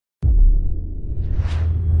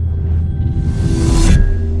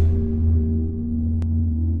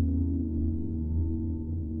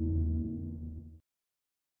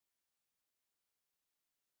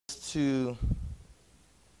to,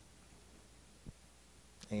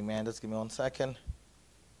 amen, just give me 1 second.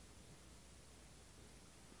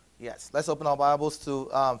 Yes, let's open our Bibles to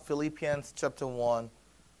Philippians chapter 1,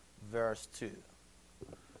 verse 2.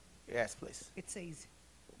 Yes, please. It says,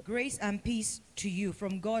 "Grace and peace to you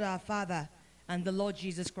from God our Father and the Lord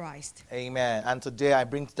Jesus Christ." Amen. And today I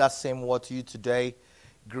bring that same word to you today.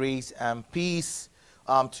 Grace and peace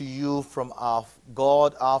to you from our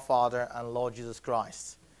God, our Father, and Lord Jesus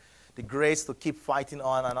Christ. The grace to keep fighting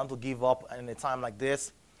on and not to give up in a time like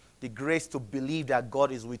this. The grace to believe that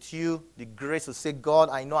God is with you. The grace to say, God,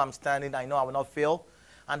 I know I'm standing. I know I will not fail.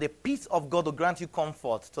 And the peace of God to grant you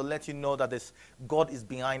comfort, to let you know that this God is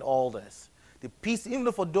behind all this. The peace, even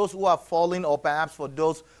for those who are falling, or perhaps for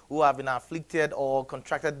those who have been afflicted or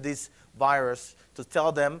contracted this virus, to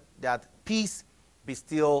tell them that peace be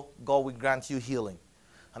still, God will grant you healing.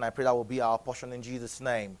 And I pray that will be our portion in Jesus'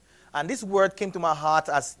 name. And this word came to my heart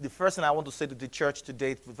as the first thing I want to say to the church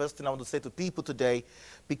today, the first thing I want to say to people today,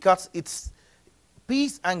 because it's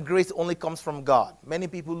peace and grace only comes from God. Many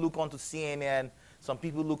people look onto CNN, some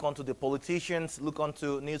people look onto the politicians, look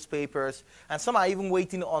onto newspapers, and some are even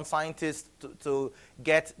waiting on scientists to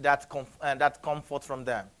get that comfort from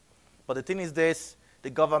them. But the thing is this, the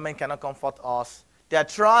government cannot comfort us. They're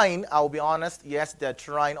trying, I will be honest, yes, they're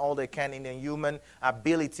trying all they can in their human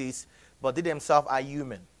abilities, but they themselves are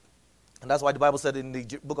human. And that's why the Bible said in the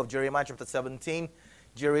book of Jeremiah chapter 17,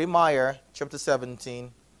 Jeremiah chapter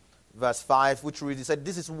 17, verse 5, which reads, it said,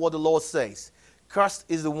 "This is what the Lord says. Cursed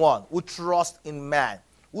is the one who trusts in man,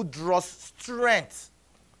 who draws strength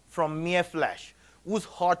from mere flesh, whose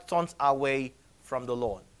heart turns away from the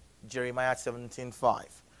Lord." Jeremiah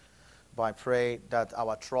 17:5. But I pray that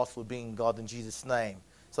our trust will be in God in Jesus' name.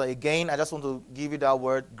 So again, I just want to give you that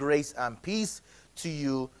word, grace and peace to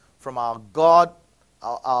you from our God,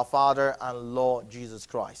 our Father, and Lord Jesus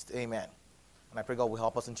Christ. Amen. And I pray God will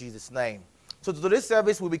help us in Jesus' name. So today's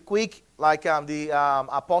service will be quick, like the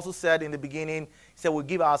apostle said in the beginning. He said we'll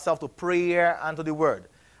give ourselves to prayer and to the word.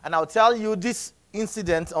 And I'll tell you, this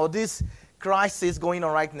incident or this crisis going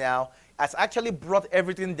on right now has actually brought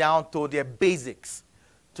everything down to their basics.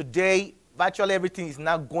 Today, virtually everything is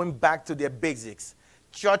now going back to their basics.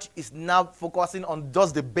 Church is now focusing on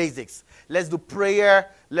just the basics. Let's do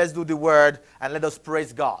prayer, let's do the word, and let us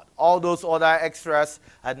praise God. All those other extras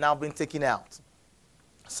have now been taken out.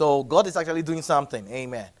 So God is actually doing something.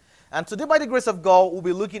 Amen. And today, by the grace of God, we'll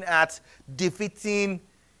be looking at defeating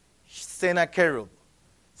Sennacherib.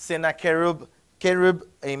 Sennacherib,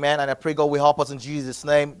 amen. And I pray God will help us in Jesus'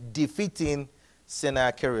 name, defeating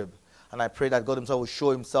Sennacherib. And I pray that God himself will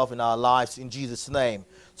show himself in our lives in Jesus' name.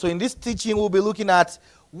 So in this teaching, we'll be looking at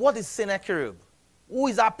what is Sennacherib? Who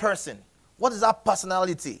is that person? What is that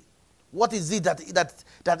personality? What is it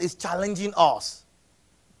that is challenging us?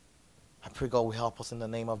 I pray God will help us in the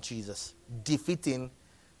name of Jesus. Defeating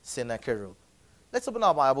Sennacherib. Let's open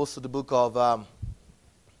our Bibles to the book of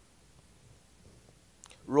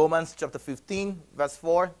Romans chapter 15, verse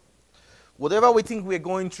 4. Whatever we think we're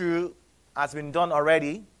going through has been done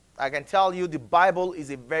already. I can tell you the Bible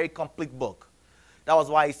is a very complete book. That was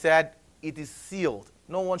why he said it is sealed.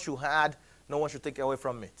 No one should add, no one should take away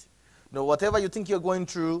from it. No, whatever you think you're going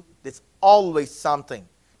through, there's always something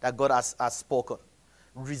that God has spoken.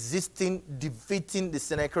 Resisting, defeating the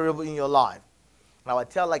Sennacherib in your life. Now I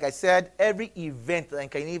tell, like I said, every event that I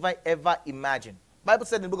can even ever imagine. The Bible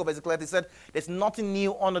said in the book of Ezekiel, it said, there's nothing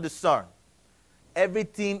new under the sun.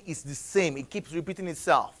 Everything is the same. It keeps repeating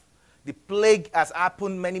itself. The plague has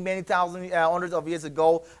happened many thousands, hundreds of years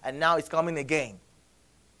ago, and now it's coming again.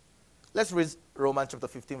 Let's read Romans chapter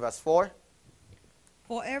 15, verse 4.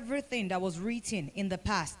 For everything that was written in the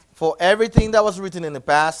past. For everything that was written in the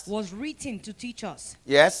past. Was written to teach us.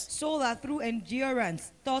 Yes. So that through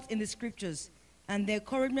endurance taught in the scriptures and the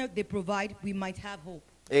encouragement they provide, we might have hope.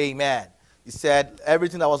 Amen. He said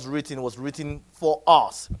everything that was written for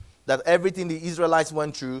us. That everything the Israelites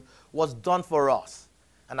went through was done for us.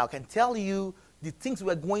 And I can tell you the things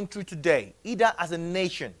we're going through today, either as a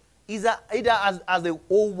nation, either as the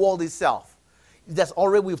whole world itself.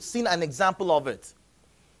 We've seen an example of it.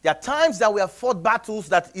 There are times that we have fought battles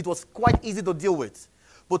that it was quite easy to deal with.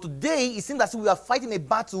 But today, it seems as if we are fighting a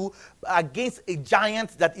battle against a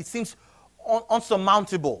giant that it seems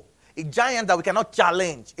unsurmountable. A giant that we cannot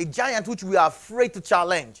challenge. A giant which we are afraid to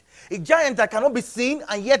challenge. A giant that cannot be seen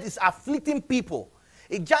and yet is afflicting people.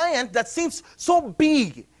 A giant that seems so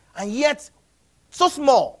big and yet so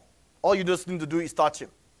small. All you just need to do is touch him.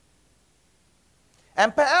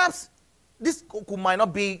 And perhaps this might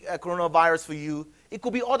not be a coronavirus for you. It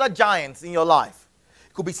could be other giants in your life.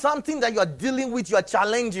 It could be something that you are dealing with, you are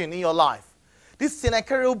challenging in your life. This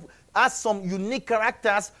Sennacherib has some unique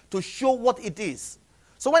characters to show what it is.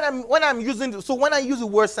 So when I use the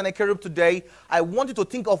word Sennacherib today, I want you to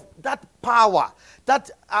think of that power,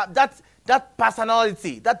 that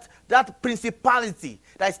personality, that principality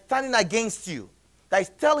that is standing against you, that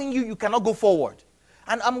is telling you cannot go forward.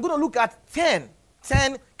 And I'm going to look at 10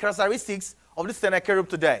 characteristics of this Sennacherib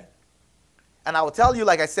today. And I will tell you,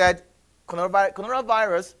 like I said,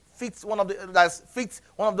 coronavirus fits one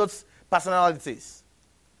of those personalities.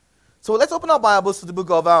 So let's open our Bibles to the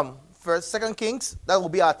book of Second Kings. That will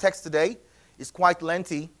be our text today. It's quite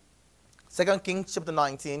lengthy. 2 Kings chapter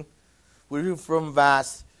 19. We read from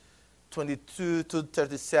verse 22 to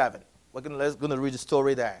 37. We're going to read the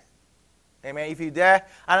story there. Amen. If you're there,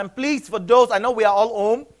 and I'm pleased for those, I know we are all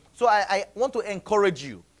home, so I want to encourage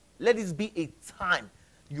you. Let this be a time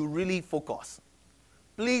you really focus.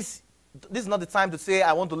 Please, this is not the time to say,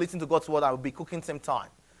 I want to listen to God's word. I will be cooking same time.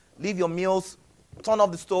 Leave your meals, turn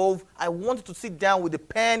off the stove. I want you to sit down with a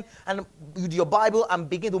pen and with your Bible and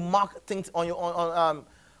begin to mark things on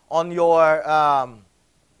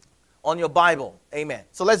your Bible. Amen.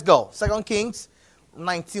 So let's go. 2 Kings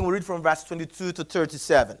 19, we read from verse 22 to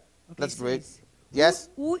 37. Okay, let's read. Says, Yes?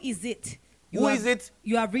 Who is it? Who is it?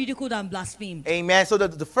 You have ridiculed and blasphemed. Amen. So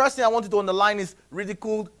the first thing I want you to underline is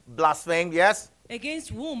ridiculed, blasphemed. Yes? Against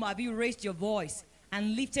whom have you raised your voice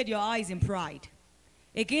and lifted your eyes in pride?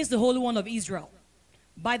 Against the Holy One of Israel.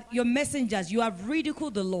 By your messengers you have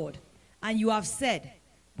ridiculed the Lord, and you have said,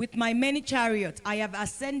 with my many chariots I have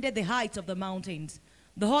ascended the heights of the mountains,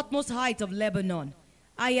 the utmost height of Lebanon.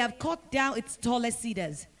 I have cut down its tallest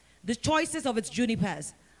cedars, the choicest of its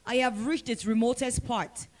junipers. I have reached its remotest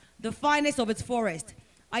part, the finest of its forest.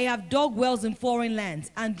 I have dug wells in foreign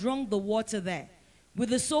lands and drunk the water there. With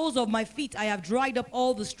the soles of my feet I have dried up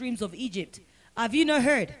all the streams of Egypt. Have you not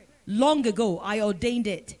heard? Long ago I ordained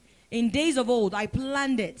it. In days of old I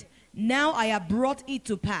planned it. Now I have brought it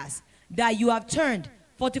to pass, that you have turned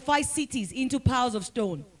fortified cities into piles of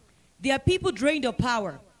stone. Their people drained of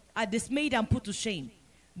power, are dismayed and put to shame.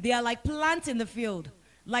 They are like plants in the field,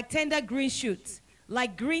 like tender green shoots,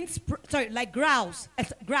 like grass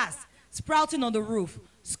sprouting on the roof,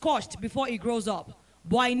 scorched before it grows up.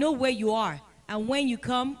 But I know where you are, and when you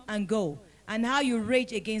come and go, and how you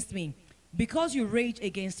rage against me. Because you rage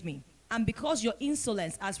against me, and because your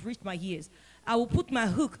insolence has reached my ears, I will put my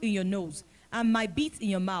hook in your nose, and my beat in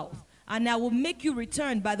your mouth, and I will make you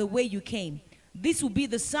return by the way you came. This will be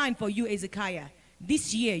the sign for you, Hezekiah.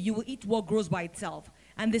 This year you will eat what grows by itself,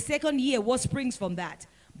 and the second year what springs from that.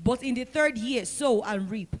 But in the third year sow and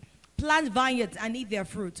reap, plant vineyards and eat their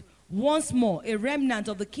fruit. Once more a remnant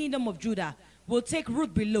of the kingdom of Judah will take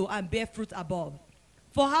root below and bear fruit above.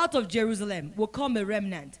 For out of Jerusalem will come a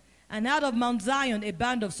remnant, and out of Mount Zion a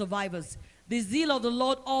band of survivors. The zeal of the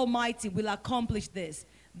Lord Almighty will accomplish this.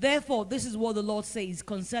 Therefore this is what the Lord says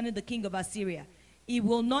concerning the king of Assyria. He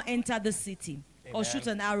will not enter the city, Amen, or shoot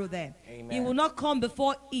an arrow there. Amen. He will not come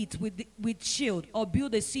before it with shield or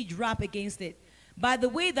build a siege ramp against it. By the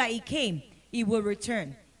way that he came, he will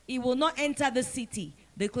return. He will not enter the city,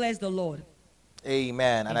 declares the Lord.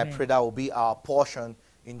 Amen. And Amen. I pray that will be our portion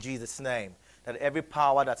in Jesus' name. That every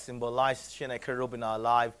power that symbolizes Sennacherib in our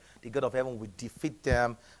life, the God of heaven will defeat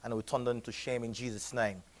them and will turn them to shame in Jesus'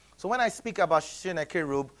 name. So when I speak about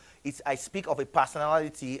Sennacherib, I speak of a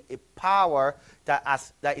personality, a power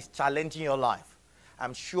that is challenging your life.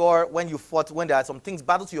 I'm sure when there are some things,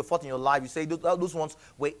 battles you fought in your life, you say, those ones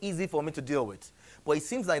were easy for me to deal with. But it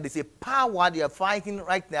seems like there's a power they are fighting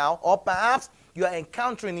right now, or perhaps you are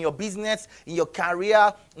encountering in your business, in your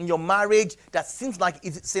career, in your marriage, that seems like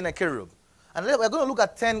it's Sennacherib. And we're going to look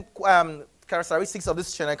at 10 characteristics of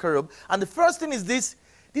this Sennacherib. And the first thing is this: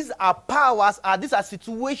 these are powers, these are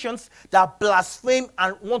situations that blaspheme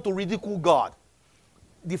and want to ridicule God.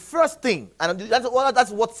 The first thing, and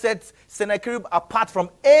that's what sets Sennacherib apart from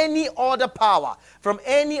any other power, from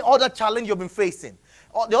any other challenge you've been facing.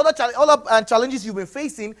 The other challenges you've been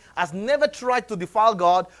facing has never tried to defile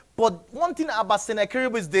God. But one thing about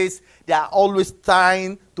Sennacherib is this: they are always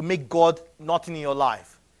trying to make God nothing in your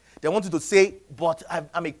life. They want you to say, but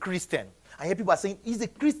I'm a Christian. I hear people are saying, he's a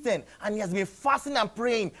Christian, and he has been fasting and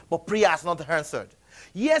praying, but prayer has not answered.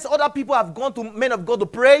 Yes, other people have gone to men of God to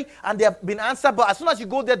pray, and they have been answered, but as soon as you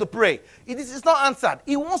go there to pray, it's not answered.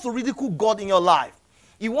 He wants to ridicule God in your life.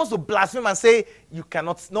 He wants to blaspheme and say,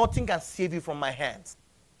 nothing can save you from my hands.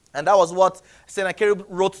 And that was what Sennacherib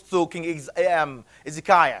wrote to King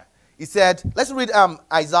Hezekiah. He said, let's read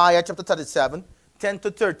Isaiah chapter 37, 10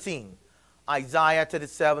 to 13. Isaiah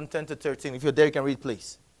 37, 10 to 13. If you're there, you can read,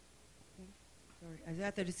 please.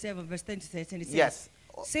 Isaiah 37, verse 10 to 13. It says, Yes.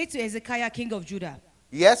 Say to Hezekiah, king of Judah,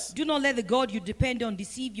 Yes. Do not let the God you depend on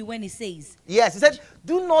deceive you when he says. Yes, he said,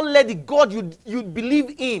 do not let the God you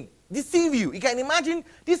believe in deceive you. You can imagine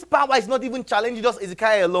this power is not even challenging just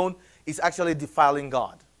Ezekiel alone, it's actually defiling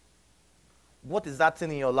God. What is that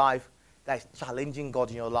thing in your life that is challenging God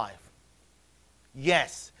in your life?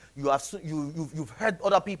 Yes, you've heard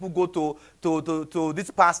other people go to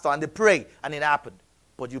this pastor and they pray and it happened.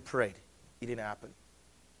 But you prayed, it didn't happen.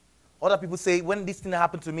 Other people say, when this thing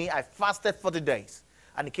happened to me, I fasted 40 days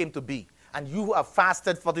and it came to be. And you have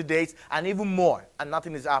fasted 40 days and even more and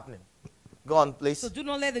nothing is happening. Go on, please. So do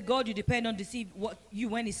not let the God you depend on deceive you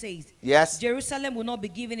when he says. Yes. Jerusalem will not be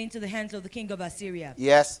given into the hands of the king of Assyria.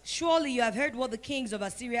 Yes. Surely you have heard what the kings of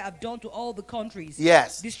Assyria have done to all the countries.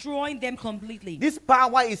 Yes. Destroying them completely. This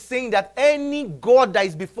power is saying that any God that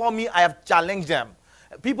is before me, I have challenged them.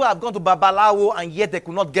 People have gone to Babalawo and yet they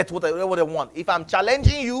could not get what they want. If I'm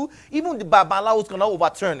challenging you, even the Babalawos cannot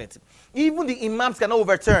overturn it. Even the imams cannot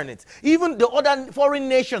overturn it. Even the other foreign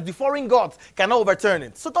nations, the foreign gods cannot overturn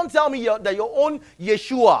it. So don't tell me that your own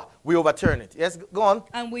Yeshua will overturn it. Yes, go on.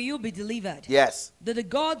 And will you be delivered? Yes. Did the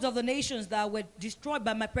gods of the nations that were destroyed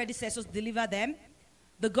by my predecessors deliver them?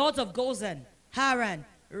 The gods of Gozan, Haran,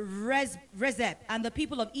 Rezeb, and the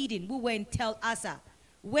people of Eden who were in Tel Asa.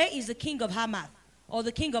 Where is the king of Hamath? Or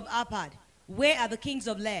the king of Arpad? Where are the kings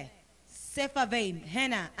of Leh, Sepharvaim,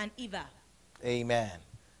 Hena, and Eva? Amen.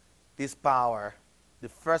 This power, the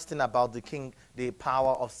first thing about the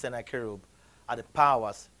power of Sennacherib are the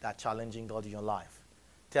powers that are challenging God in your life.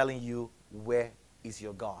 Telling you, where is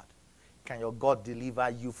your God? Can your God deliver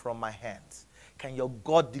you from my hands? Can your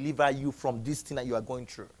God deliver you from this thing that you are going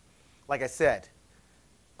through? Like I said,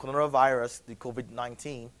 coronavirus, the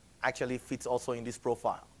COVID-19, actually fits also in this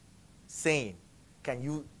profile. Saying, can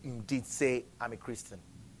you indeed say, I'm a Christian?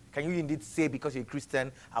 Can you indeed say, because you're a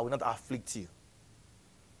Christian, I will not afflict you?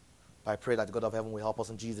 I pray that the God of heaven will help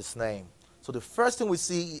us in Jesus' name. So the first thing we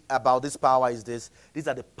see about this power is this. These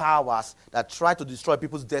are the powers that try to destroy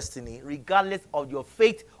people's destiny, regardless of your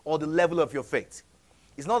faith or the level of your faith.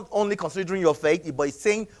 It's not only considering your faith, but it's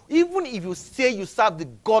saying, even if you say you serve the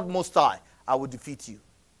God Most High, I will defeat you.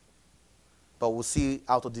 But we'll see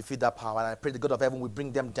how to defeat that power. And I pray the God of heaven will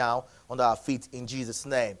bring them down under our feet in Jesus'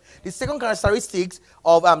 name. The second characteristics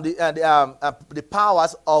of the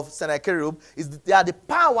powers of Sennacherib is they are the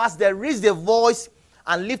powers that raise their voice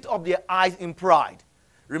and lift up their eyes in pride.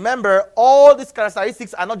 Remember, all these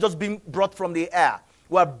characteristics are not just being brought from the air.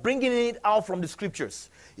 We are bringing it out from the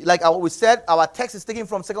scriptures. Like we said, our text is taken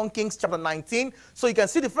from 2 Kings chapter 19. So you can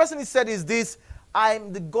see the first thing he said is this.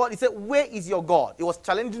 I'm the God. He said, where is your God? He was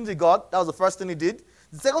challenging the God. That was the first thing he did.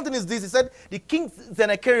 The second thing is this. He said, the king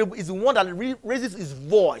Sennacherib is the one that raises his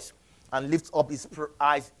voice and lifts up his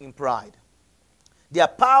eyes in pride. There are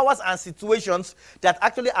powers and situations that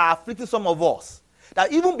actually are afflicting some of us.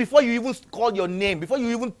 That even before you even call your name, before you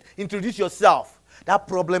even introduce yourself, that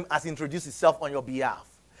problem has introduced itself on your behalf.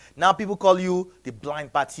 Now people call you the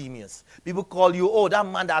blind Bartimaeus. People call you, oh, that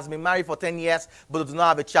man that has been married for 10 years but does not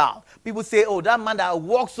have a child. People say, oh, that man that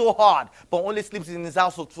works so hard but only sleeps in his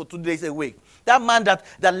house for 2 days a week. That man that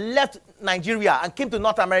left Nigeria and came to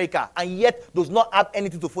North America and yet does not have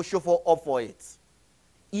anything to show up for it.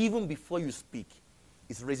 Even before you speak,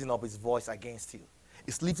 he's raising up his voice against you.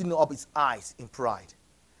 He's lifting up his eyes in pride.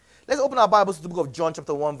 Let's open our Bibles to the book of John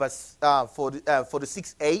chapter 1 verse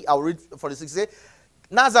 46a. I'll read 46a.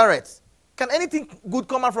 Nazareth. Can anything good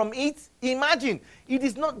come out from it? Imagine. It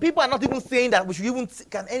is not, people are not even saying that we should even,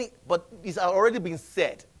 but it's already been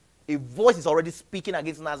said. A voice is already speaking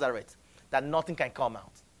against Nazareth that nothing can come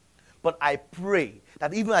out. But I pray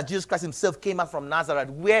that even as Jesus Christ himself came out from Nazareth,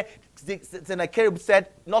 where Sennacherib said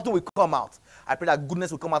nothing will come out, I pray that goodness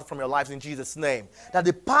will come out from your lives in Jesus' name. That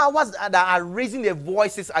the powers that are raising their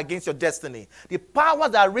voices against your destiny, the powers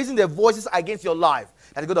that are raising their voices against your life,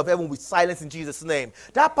 that the God of heaven will silence in Jesus' name.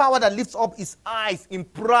 That power that lifts up his eyes in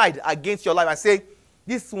pride against your life and say,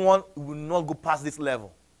 this one will not go past this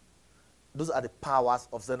level. Those are the powers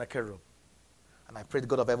of Sennacherib. And I pray the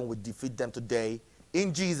God of heaven will defeat them today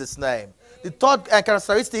in Jesus' name. The third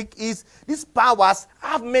characteristic is these powers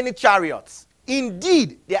have many chariots.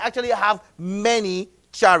 Indeed, they actually have many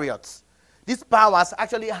chariots. These powers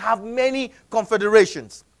actually have many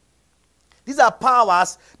confederations. These are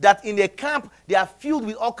powers that in their camp, they are filled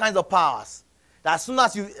with all kinds of powers. That as soon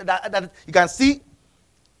as you can see,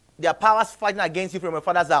 there are powers fighting against you from your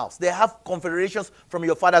father's house. They have confederations from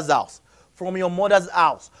your father's house, from your mother's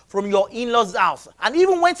house, from your in-laws' house. And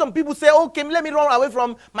even when some people say, okay, let me run away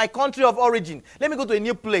from my country of origin, let me go to a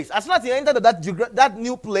new place. As soon as you enter that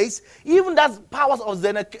new place, even that powers of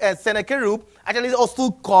Sennacherib actually also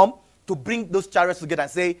come to bring those chariots together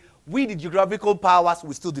and say, we, the geographical powers,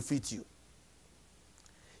 will still defeat you.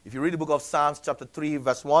 If you read the book of Psalms chapter 3,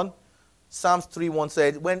 verse 1, Psalms 3:1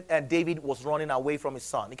 said, when David was running away from his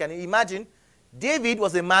son. You can imagine, David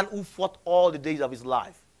was a man who fought all the days of his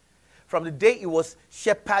life. From the day he was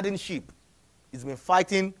shepherding sheep, he's been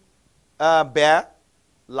fighting bear,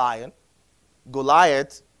 lion,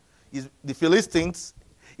 Goliath, the Philistines.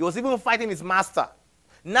 He was even fighting his master.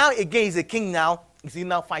 Now again, he's a king now. He's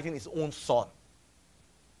now fighting his own son.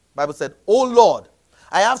 The Bible said, "Oh Lord,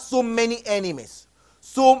 I have so many enemies.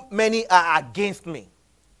 So many are against me."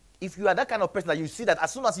 If you are that kind of person that you see that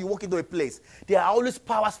as soon as you walk into a place, there are always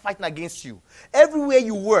powers fighting against you. Everywhere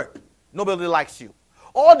you work, nobody likes you.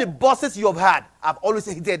 All the bosses you have had have always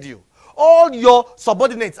hated you. All your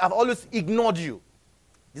subordinates have always ignored you.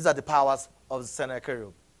 These are the powers of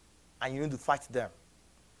Sennacherib. And you need to fight them.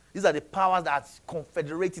 These are the powers that are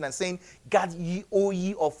confederating and saying, "God ye, O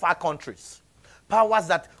ye of far countries." Powers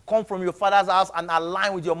that come from your father's house and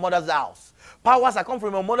align with your mother's house. Powers that come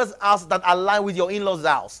from your mother's house that align with your in-laws'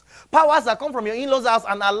 house. Powers that come from your in-laws' house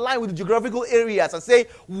and align with the geographical areas and say,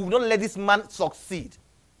 "We will not let this man succeed."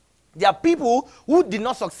 There are people who did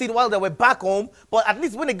not succeed while they were back home, but at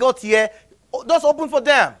least when they got here, doors open for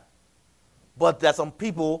them. But there are some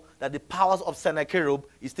people that the powers of Sennacherib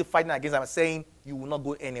is still fighting against them and saying, "You will not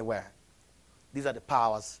go anywhere." These are the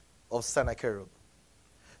powers of Sennacherib.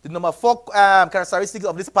 The number 4 characteristic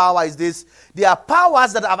of this power is this: they are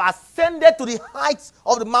powers that have ascended to the heights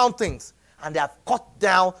of the mountains and they have cut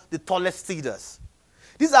down the tallest cedars.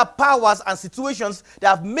 These are powers and situations that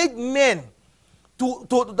have made men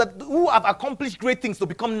who have accomplished great things to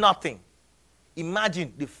become nothing.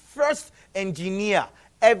 Imagine the first engineer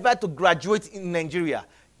ever to graduate in Nigeria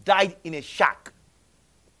died in a shack.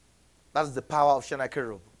 That's the power of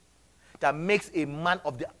Sennacherib that makes a man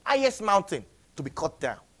of the highest mountain to be cut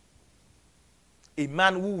down. A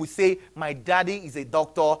man who will say, "My daddy is a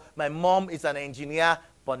doctor, my mom is an engineer,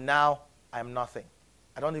 but now I am nothing.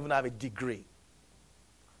 I don't even have a degree."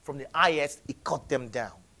 From the highest, he cut them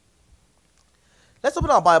down. Let's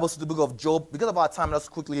open our Bibles to the book of Job. Because of our time, let's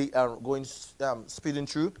quickly speeding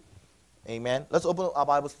through. Amen. Let's open our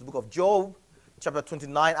Bibles to the book of Job, chapter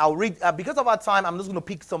 29. I'll read, because of our time, I'm just going to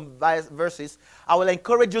pick some verses. I will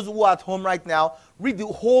encourage those who are at home right now, read the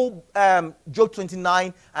whole Job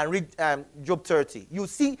 29 and read Job 30. You'll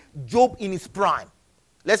see Job in his prime.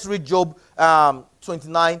 Let's read Job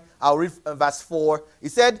 29. I'll read verse 4. He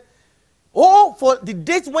said, "Oh, for the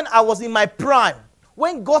days when I was in my prime,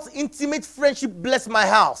 when God's intimate friendship blessed my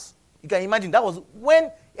house." You can imagine, that was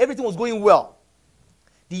when everything was going well.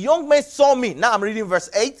 "The young men saw me." Now I'm reading verse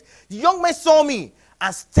 8. "The young men saw me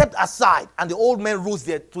and stepped aside, and the old men rose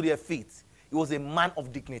to their feet." He was a man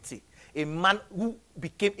of dignity, a man who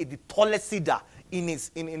became the tallest cedar in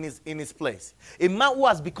his place, a man who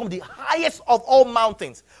has become the highest of all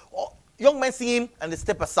mountains. Young men see him and they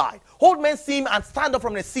step aside. Old men see him and stand up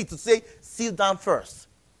from the seat to say, "Sit down first."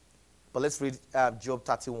 But let's read Job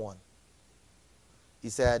 31. He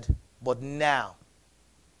said, "But now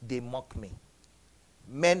they mock me,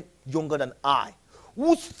 men younger than I,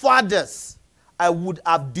 whose fathers I would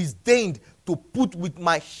have disdained to put with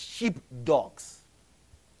my sheepdogs."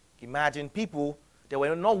 Imagine people that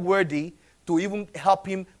were not worthy to even help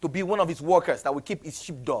him to be one of his workers that would keep his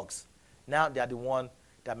sheepdogs. Now they are the one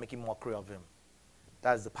that are making mockery of him.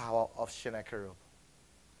 That is the power of Sennacherib.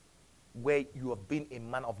 Where you have been a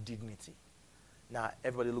man of dignity, now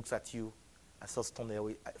everybody looks at you and starts turning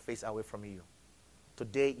their face away from you.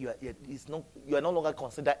 Today, you are no longer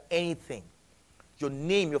considered anything. Your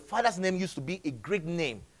name, your father's name used to be a great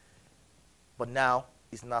name, but now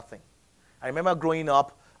it's nothing. I remember growing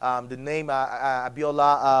up, the name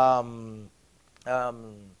Abiola,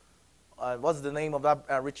 what's the name of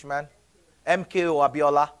that rich man? MKO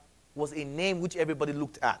Abiola was a name which everybody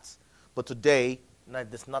looked at. But today,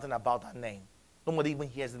 there's nothing about that name. Nobody even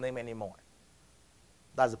hears the name anymore.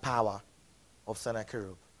 That's the power of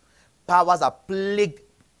Sennacherib. Powers that plagued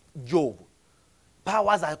Job.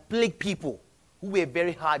 Powers that plagued people who were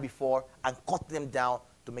very high before and cut them down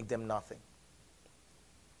to make them nothing.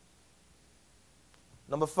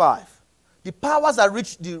 Number 5. The powers that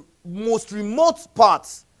reach the most remote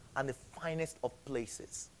parts and the finest of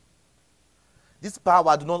places. This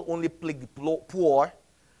power do not only plague the poor,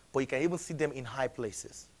 but you can even see them in high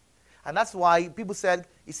places. And that's why people said,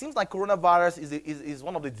 it seems like coronavirus is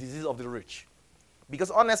one of the diseases of the rich. Because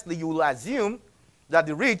honestly, you will assume that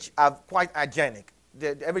the rich are quite hygienic.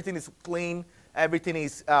 Everything is clean, everything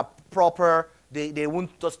is proper. They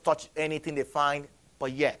won't just touch anything they find.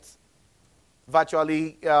 But yet,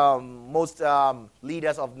 virtually most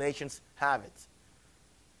leaders of nations have it.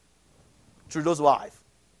 Trudeau's wife,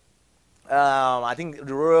 I think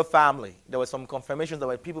the royal family. There were some confirmations. There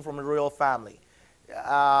were people from the royal family.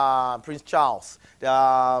 Prince Charles. There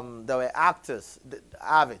were actors that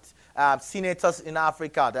have it. Senators in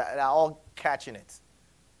Africa that are all catching it.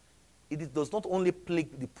 Does not only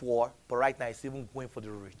plague the poor, but right now it's even going for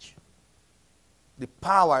the rich. The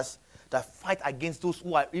powers that fight against those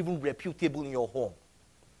who are even reputable in your home.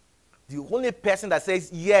 The only person that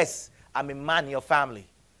says, yes, I'm a man in your family,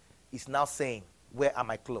 is now saying, where are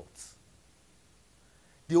my clothes?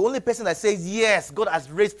 The only person that says, yes, God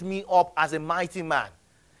has raised me up as a mighty man,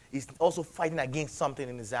 is also fighting against something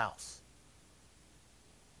in his house.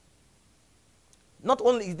 Not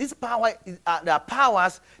only is this power, there are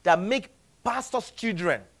powers that make pastors'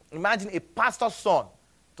 children, imagine a pastor's son,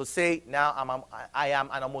 to say, now I am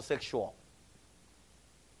an homosexual.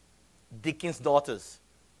 Deacon's daughters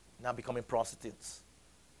now becoming prostitutes.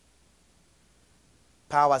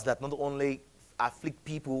 Powers that not only afflict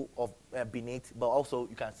people of beneath, but also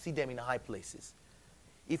you can see them in high places.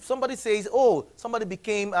 If somebody says, oh, somebody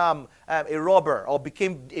became a robber or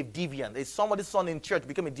became a deviant, if somebody's son in church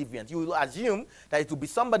became a deviant, you will assume that it will be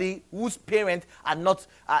somebody whose parents are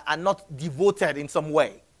not devoted in some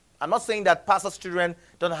way. I'm not saying that pastors' children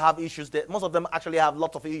don't have issues. Most of them actually have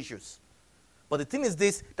lots of issues. But the thing is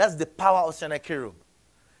this, that's the power of Sennacherib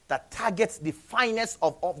that targets the finest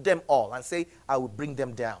of them all and say, I will bring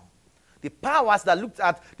them down. The powers that looked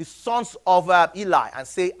at the sons of Eli and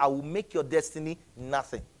say, I will make your destiny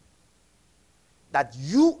nothing. That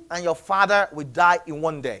you and your father will die in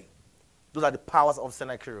one day. Those are the powers of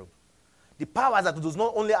Sennacherib. The powers that does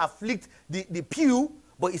not only afflict the pew,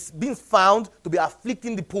 but it's being found to be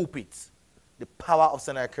afflicting the pulpit. The power of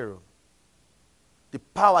Sennacherib. The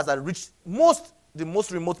powers that reach the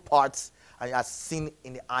most remote parts and are seen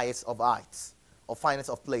in the highest of heights, or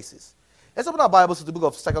finest of places. Let's open our Bibles to the book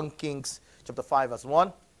of 2 Kings chapter 5 verse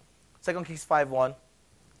 1. 2 Kings 5:1.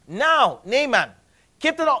 Now Naaman,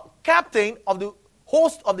 captain of the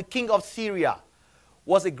host of the king of Syria,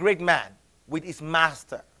 was a great man with his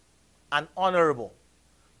master and honorable,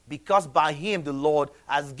 because by him the Lord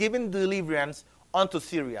has given deliverance unto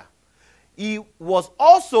Syria. He was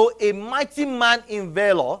also a mighty man in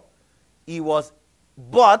valor.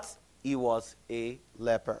 But he was a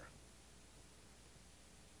leper.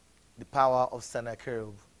 The power of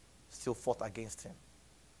Sennacherib still fought against him.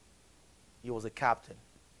 He was a captain,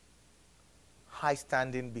 high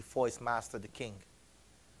standing before his master, the king,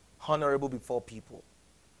 honorable before people.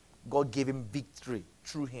 God gave him victory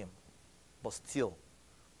through him, but still,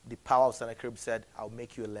 the power of Sennacherib said, I'll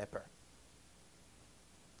make you a leper.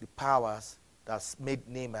 The powers that made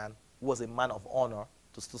Naaman, who was a man of honor,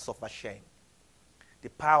 to still suffer shame. The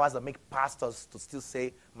powers that make pastors to still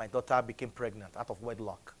say, my daughter became pregnant out of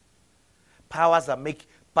wedlock. Powers that make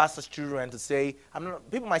pastors' children to say,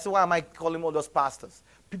 people might say, why am I calling all those pastors?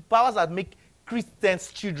 Powers that make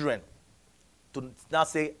Christians' children to now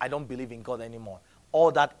say, I don't believe in God anymore.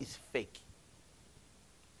 All that is fake.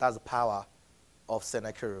 That's the power of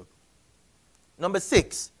Sennacherib. Number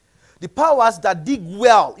 6, the powers that dig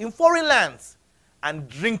well in foreign lands and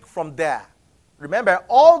drink from there. Remember,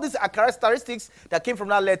 all these are characteristics that came from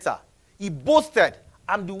that letter. He boasted,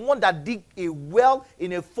 I'm the one that dig a well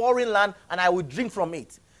in a foreign land and I will drink from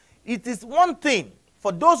it. It is one thing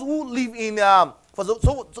for those who live in,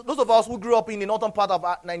 those of us who grew up in the northern part of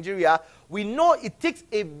Nigeria, we know it takes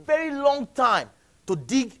a very long time to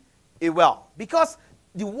dig a well because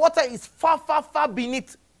the water is far, far, far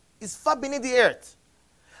beneath. It's far beneath the earth.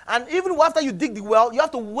 And even after you dig the well, you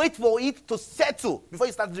have to wait for it to settle before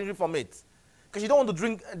you start drinking from it. Because you don't want to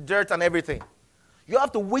drink dirt and everything. You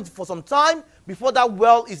have to wait for some time before that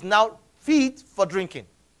well is now fit for drinking.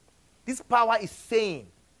 This power is saying,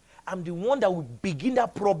 I'm the one that will begin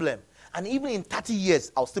that problem. And even in 30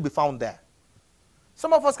 years, I'll still be found there.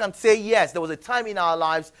 Some of us can say, yes, there was a time in our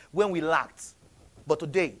lives when we lacked. But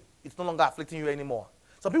today, it's no longer afflicting you anymore.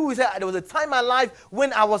 Some people will say, there was a time in my life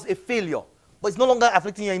when I was a failure. But it's no longer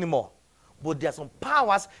afflicting you anymore. But there are some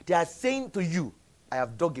powers that are saying to you, I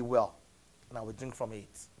have dug a well. And I will drink from it.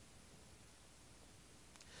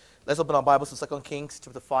 Let's open our Bibles to 2 Kings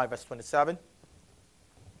chapter 5, verse 27.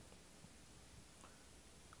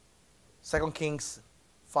 2 Kings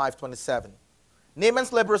 5:27.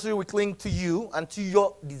 Naaman's leprosy will cling to you and to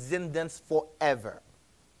your descendants forever.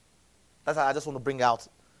 That's what I just want to bring out.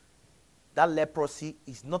 That leprosy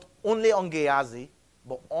is not only on Gehazi,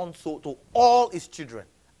 but also to all his children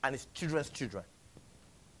and his children's children.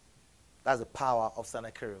 That's the power of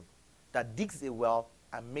Sennacherib that digs a well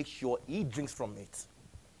and makes sure he drinks from it.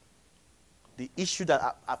 The issue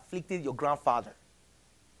that afflicted your grandfather,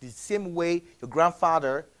 the same way your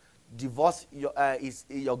grandfather divorced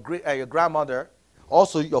your grandmother.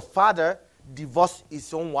 Also, your father divorced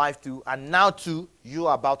his own wife too, and now too, you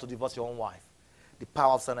are about to divorce your own wife. The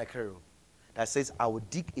power of Sennacherib that says, I will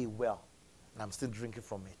dig a well, and I'm still drinking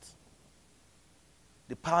from it.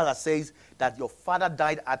 The power that says that your father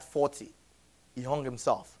died at 40, he hung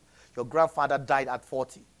himself. Your grandfather died at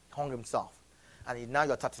 40, he hung himself. And now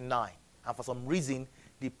you're 39. And for some reason,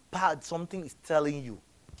 something is telling you,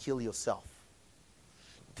 kill yourself.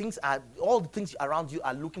 All the things around you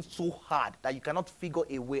are looking so hard that you cannot figure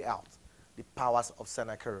a way out. The powers of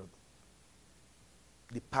Sennacherib.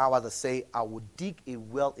 The powers that say, I will dig a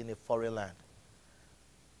well in a foreign land,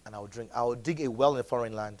 and I will drink. I will dig a well in a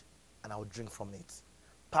foreign land, and I will drink from it.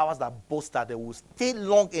 Powers that boast that they will stay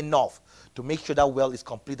long enough to make sure that well is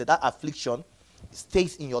completed. That affliction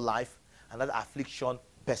stays in your life, and that affliction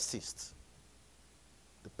persists.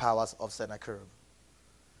 The powers of Sennacherib.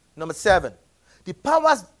 Number 7, the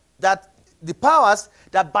powers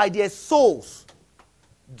that by their souls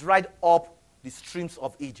dried up the streams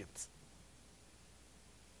of Egypt.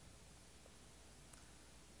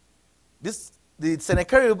 The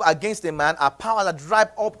Sennacherib against a man are powers that drive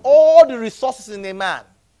up all the resources in a man.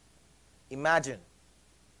 Imagine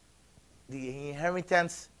the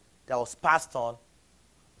inheritance that was passed on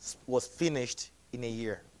was finished in a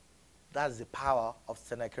year. That is the power of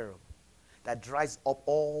Sennacherib that dries up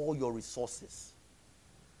all your resources.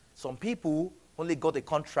 Some people only got a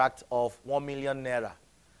contract of 1 million naira,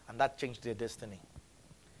 and that changed their destiny.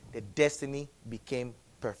 Their destiny became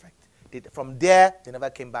perfect. From there, they never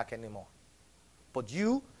came back anymore. But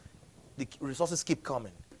the resources keep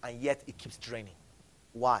coming, and yet it keeps draining.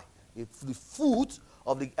 Why? The food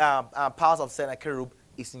of the powers of Sennacherib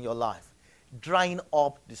is in your life, drying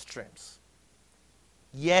up the streams.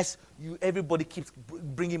 Yes, everybody keeps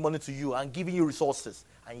bringing money to you and giving you resources,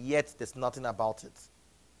 and yet there's nothing about it.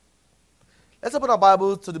 Let's open our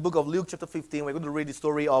Bible to the book of Luke chapter 15. We're going to read the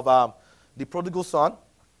story of the prodigal son.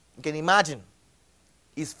 You can imagine.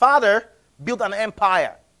 His father built an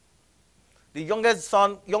empire. The youngest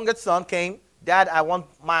son came, Dad, I want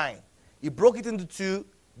mine. He broke it into two,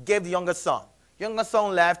 gave the youngest son. Youngest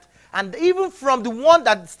son left, and even from the one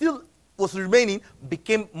that still was remaining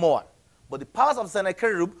became more. But the powers of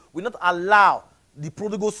Sennacherib will not allow the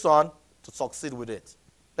prodigal son to succeed with it.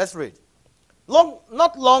 Let's read.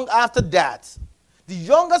 Not long after that, the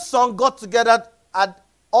youngest son got together at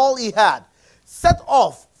all he had, set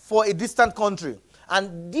off for a distant country,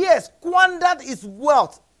 and there squandered his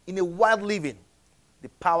wealth in a wild living. The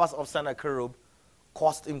powers of Sennacherib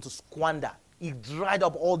caused him to squander. He dried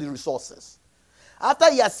up all the resources. After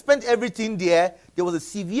he had spent everything there was a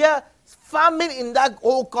severe famine in that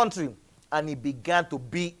whole country, and he began to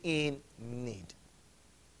be in need.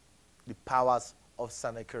 The powers of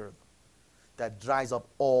Sennacherib that dries up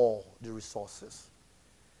all the resources.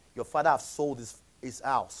 Your father has sold his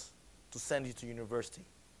house to send you to university,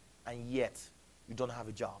 and yet you don't have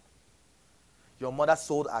a job. Your mother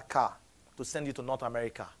sold a car to send you to North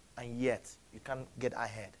America, and yet you can't get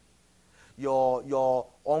ahead. Your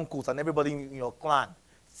uncles and everybody in your clan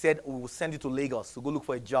said, we will send you to Lagos to go look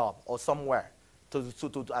for a job or somewhere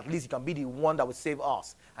to at least you can be the one that will save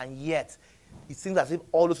us. And yet, it seems as if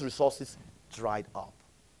all those resources dried up.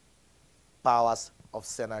 Powers of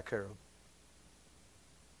Sennacherib.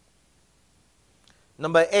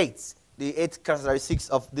 Number 8, the 8 characteristics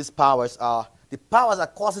of these powers are the powers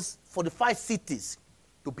that causes 45 cities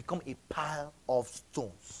to become a pile of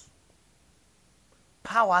stones.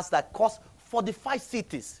 Powers that cause 45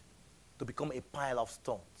 cities to become a pile of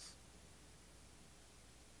stones.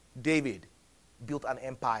 David built an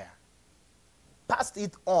empire, passed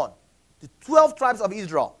it on. The 12 tribes of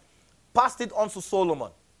Israel passed it on to Solomon.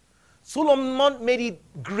 Solomon made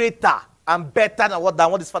it greater and better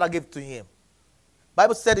than what his father gave to him.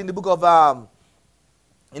 Bible said in the book of 1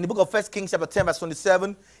 Kings chapter 10 verse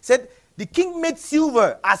 27, said the king made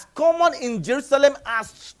silver as common in Jerusalem as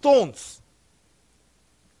stones.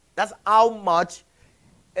 That's how much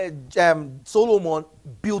Solomon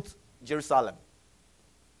built Jerusalem.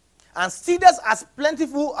 And cedars as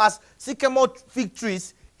plentiful as sycamore fig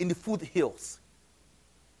trees in the foothills.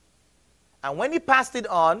 And when he passed it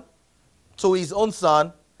on to his own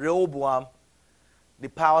son, Rehoboam, the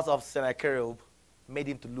powers of Sennacherib made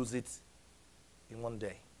him to lose it in one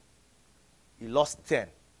day. He lost 10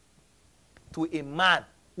 to a man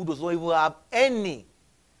who does not even have any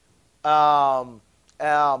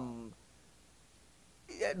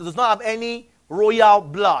does not have any royal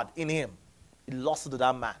blood in him. He lost it to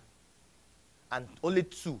that man. And only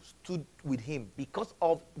 2 stood with him because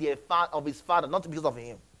of his father, not because of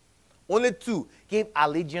him. Only 2 gave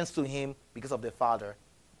allegiance to him because of their father.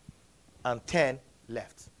 and 10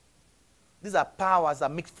 left. These are powers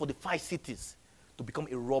that make 45 cities to become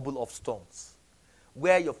a rubble of stones.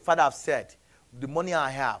 Where your father have said, the money I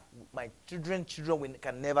have, my children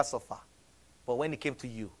can never suffer. But when it came to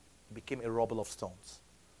you, it became a rubble of stones.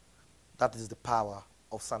 That is the power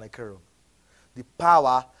of Sennacherib. The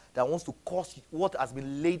power that wants to cause what has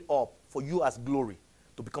been laid up for you as glory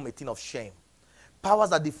to become a thing of shame.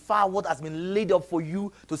 Powers that defy what has been laid up for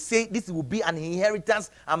you to say this will be an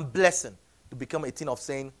inheritance and blessing to become a thing of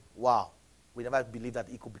saying, wow, we never believed that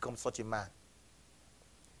he could become such a man.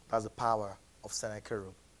 That's the power of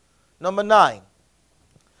Sennacherib. Number 9,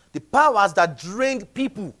 the powers that drained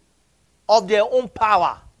people of their own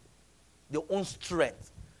power, their own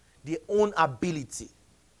strength, their own ability.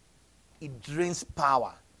 It drains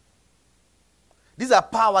power. These are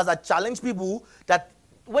powers that challenge people that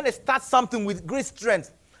when they start something with great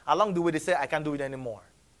strength, along the way they say, I can't do it anymore.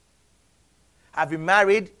 I've been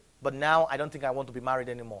married, but now I don't think I want to be married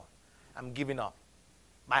anymore. I'm giving up.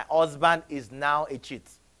 My husband is now a cheat.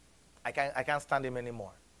 I can't stand him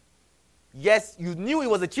anymore. Yes, you knew he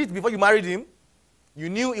was a cheat before you married him. You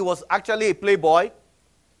knew he was actually a playboy.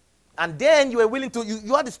 And then you were willing to,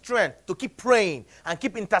 you had the strength to keep praying and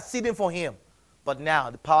keep interceding for him. But now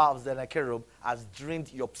the power of Sennacherib has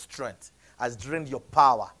drained your strength, has drained your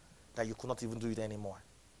power, that you could not even do it anymore.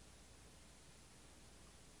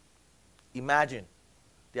 Imagine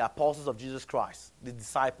the apostles of Jesus Christ, the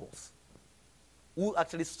disciples, who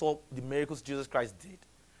actually saw the miracles Jesus Christ did.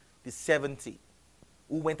 The 70,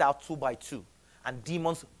 who went out 2 by 2, and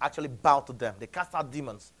demons actually bowed to them. They cast out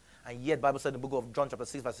demons. And yet, the Bible said in the book of John chapter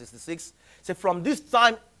 6, verse 66, said, from this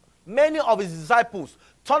time, many of his disciples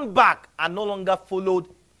turned back and no longer followed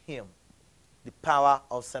him. The power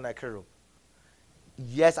of Sennacherib.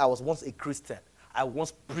 Yes, I was once a Christian. I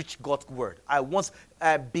once preached God's word. I once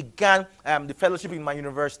began the fellowship in my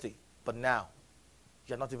university. But now,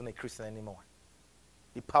 you're not even a Christian anymore.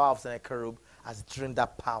 The power of Sennacherib has drained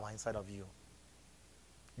that power inside of you.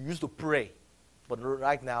 You used to pray, but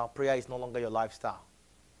right now, prayer is no longer your lifestyle.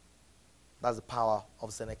 That's the power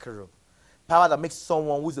of Sennacherib. Power that makes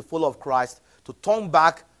someone who is a follower of Christ to turn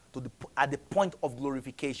back to at the point of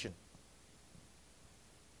glorification.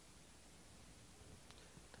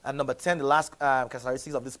 And number 10, the last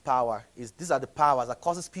characteristics of this power is these are the powers that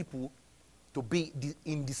causes people to be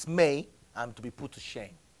in dismay and to be put to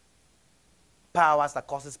shame. Powers that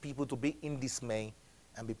causes people to be in dismay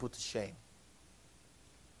and be put to shame.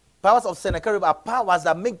 Powers of Sennacherib are powers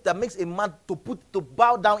that makes a man to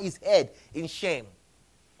bow down his head in shame.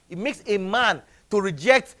 It makes a man to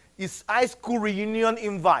reject his high school reunion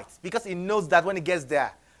invites because he knows that when he gets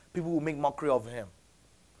there, people will make mockery of him.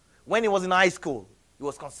 When he was in high school, he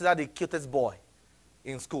was considered the cutest boy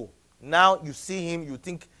in school. Now you see him, you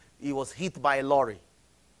think he was hit by a lorry.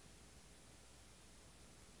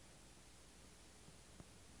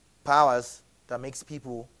 Powers that makes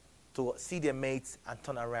people to see their mates and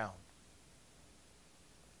turn around.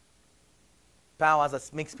 Powers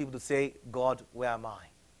that makes people to say, God, where am I?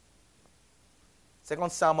 2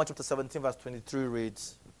 Samuel chapter 17 verse 23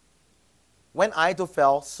 reads, when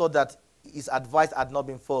Ahithophel saw that his advice had not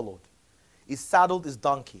been followed, he saddled his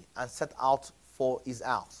donkey and set out for his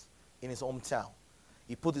house in his hometown.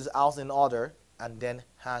 He put his house in order and then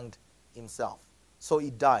hanged himself. So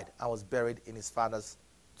he died and was buried in his father's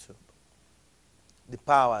tomb. The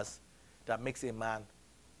powers that makes a man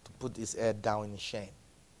to put his head down in shame.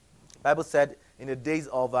 The Bible said in the days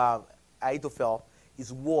of Ahithophel,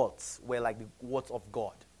 his words were like the words of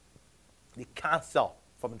God. The counsel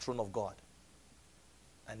from the throne of God.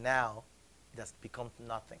 And now it has become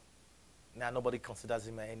nothing. Now nobody considers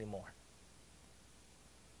him anymore.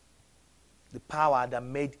 The power that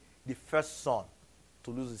made the first son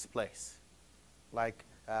to lose his place. Like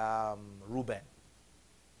Reuben.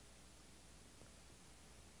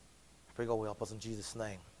 I pray God will help us in Jesus'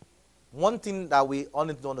 name. One thing that we all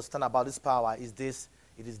need to understand about this power is this: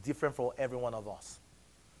 it is different for every one of us.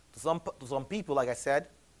 To some people, like I said,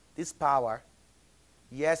 this power,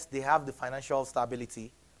 yes, they have the financial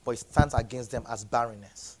stability, but it stands against them as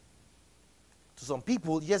barrenness. To some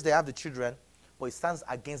people, yes, they have the children, but it stands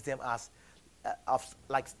against them as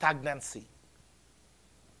like stagnancy.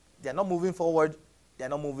 They're not moving forward, they're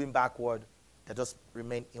not moving backward, they just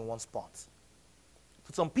remain in one spot.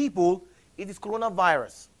 To some people, it is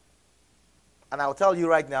coronavirus. And I'll tell you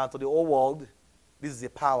right now, to the whole world, this is the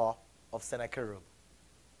power of Sennacherib.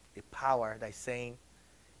 A power that is saying,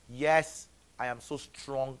 yes, I am so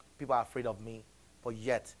strong, people are afraid of me, but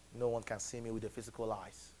yet no one can see me with their physical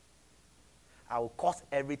eyes. I will cause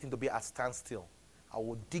everything to be at standstill. I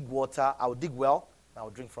will dig water, I will dig well, and I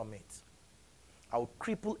will drink from it. I will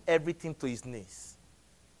cripple everything to his knees.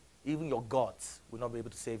 Even your gods will not be able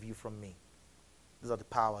to save you from me. These are the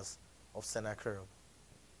powers of Sennacherib.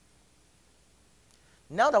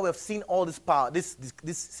 Now that we have seen all this power, this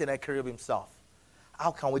Sennacherib himself,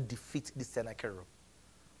 how can we defeat this Sennacherib?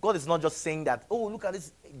 God is not just saying that, oh, look at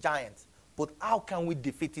this giant, but how can we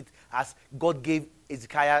defeat it as God gave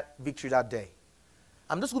Ezekiah victory that day?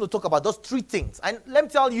 I'm just going to talk about those three things. And let me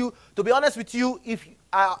tell you, to be honest with you, if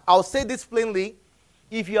I'll say this plainly,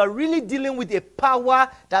 if you are really dealing with a power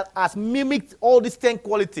that has mimicked all these 10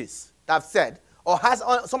 qualities that I've said, or has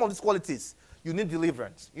some of these qualities, you need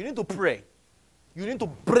deliverance. You need to pray. You need to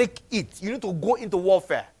break it. You need to go into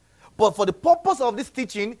warfare. But for the purpose of this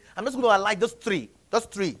teaching, I'm just going to highlight those three.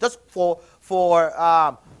 Just for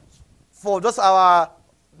just our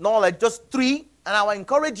knowledge, just three. And I will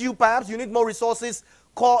encourage you, perhaps you need more resources.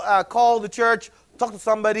 Call the church, talk to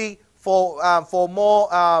somebody for more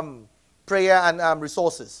prayer and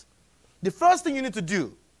resources. The first thing you need to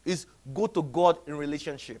do is go to God in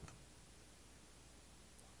relationship.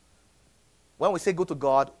 When we say go to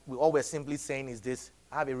God, all we're simply saying is this: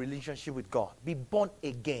 have a relationship with God. Be born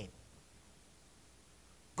again.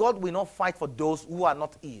 God will not fight for those who are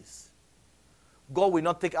not his. God will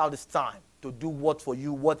not take out his time to do what for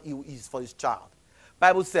you, what he is for his child.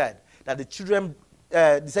 Bible said that the children,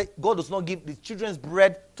 they say God does not give the children's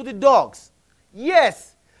bread to the dogs.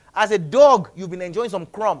 Yes, as a dog, you've been enjoying some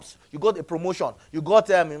crumbs. You got a promotion. You got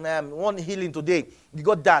one healing today. You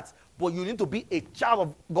got that. But you need to be a child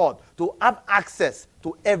of God to have access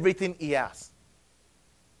to everything he has.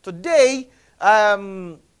 Today,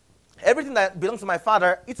 everything that belongs to my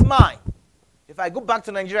father, it's mine. If I go back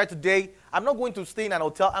to Nigeria today, I'm not going to stay in an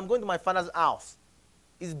hotel. I'm going to my father's house.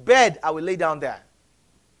 His bed, I will lay down there.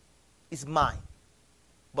 It's mine.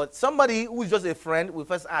 But somebody who is just a friend will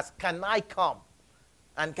first ask, can I come?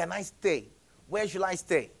 And can I stay? Where should I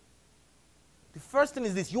stay? The first thing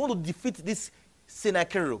is this: you want to defeat this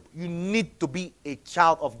Sennacherib, you need to be a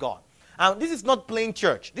child of God. And this is not plain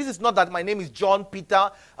church. This is not that my name is John,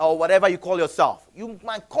 Peter, or whatever you call yourself. You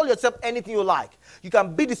might call yourself anything you like. You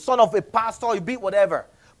can be the son of a pastor, you be whatever.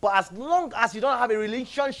 But as long as you don't have a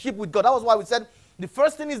relationship with God, that was why we said the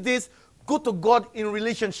first thing is this: go to God in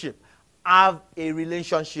relationship. Have a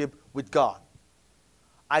relationship with God.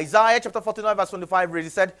 Isaiah chapter 49 verse 25 reads, he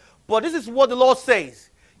said, but this is what the Lord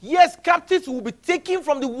says: yes, captives will be taken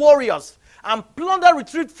from the warriors, and plunder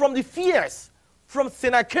retrieved from the fierce. From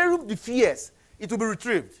Sennacherib the fierce, it will be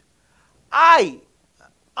retrieved. I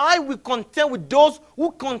will contend with those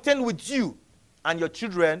who contend with you, and your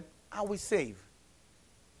children I will save.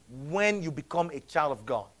 When you become a child of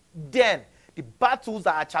God, then the battles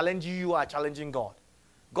that are challenging you are challenging God.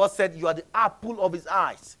 God said you are the apple of his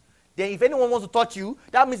eyes. Then if anyone wants to touch you,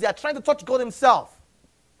 that means they are trying to touch God himself.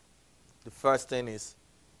 The first thing is,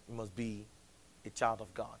 you must be a child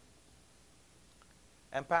of God.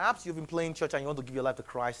 And perhaps you've been playing church and you want to give your life to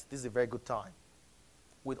Christ. This is a very good time.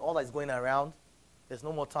 With all that is going around, there's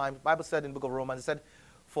no more time. The Bible said in the book of Romans, it said,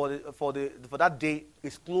 for that day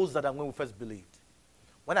is closer than when we first believed.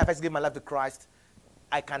 When I first gave my life to Christ,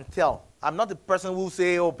 I can tell. I'm not the person who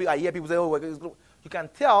say, oh, I hear people say, oh, you can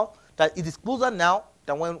tell that it is closer now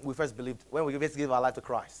than when we first believed, when we first gave our life to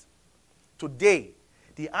Christ. Today,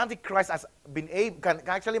 the Antichrist has been able, can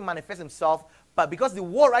actually manifest himself, but because the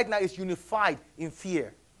world right now is unified in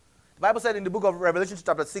fear. The Bible said in the book of Revelation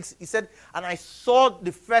chapter 6, he said, and I saw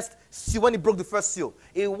the first seal, when he broke the first seal,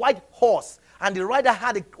 a white horse, and the rider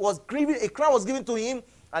had a crown was given to him,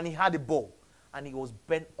 and he had a bow, and he was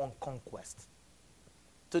bent on conquest.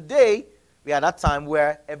 Today, we are at that time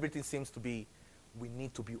where everything seems to be, we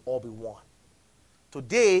need to be all be one.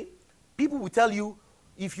 Today, people will tell you,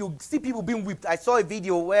 if you see people being whipped, I saw a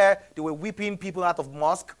video where they were whipping people out of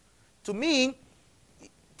mosque. To me,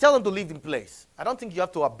 tell them to leave the place. I don't think you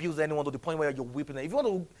have to abuse anyone to the point where you're whipping them. If you want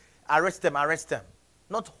to arrest them, arrest them.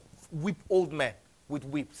 Not whip old men with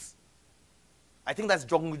whips. I think that's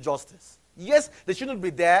jungle justice. Yes, they shouldn't be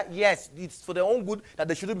there. Yes, it's for their own good that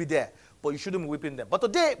they shouldn't be there. But you shouldn't be whipping them. But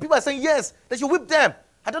today, people are saying, yes, they should whip them.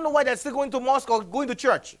 I don't know why they're still going to mosque or going to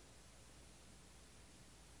church.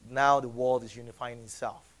 Now the world is unifying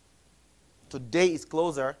itself. Today is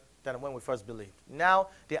closer than when we first believed. Now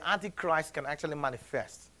the Antichrist can actually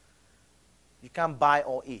manifest. You can't buy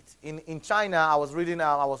or eat. In China, I was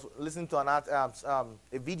listening to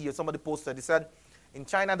a video somebody posted. They said, in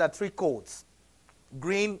China there are 3 codes: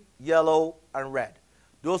 green, yellow, and red.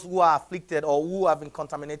 Those who are afflicted or who have been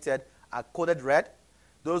contaminated are coded red.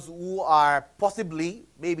 Those who are possibly,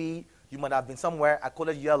 maybe you might have been somewhere, are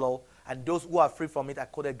coded yellow. And those who are free from it are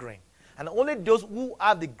coded green. And only those who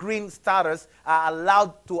have the green status are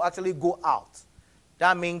allowed to actually go out.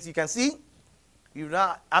 That means you can see,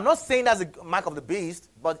 I'm not saying that's a mark of the beast,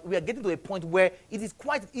 but we are getting to a point where it is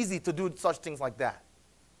quite easy to do such things like that.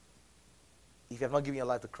 If you have not given your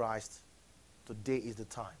life to Christ, today is the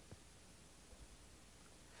time.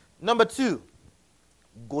 Number 2,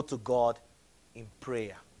 go to God in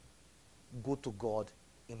prayer. Go to God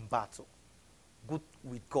in battle. Go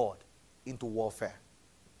with God into warfare.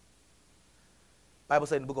 Bible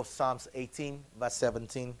said in the book of Psalms 18, verse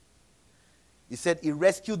 17, he said, he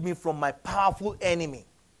rescued me from my powerful enemy,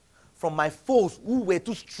 from my foes who were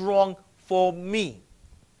too strong for me.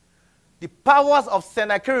 The powers of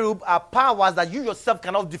Sennacherib are powers that you yourself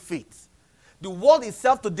cannot defeat. The world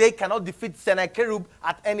itself today cannot defeat Sennacherib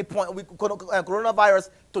at any point with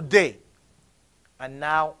coronavirus today. And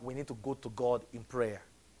now we need to go to God in prayer.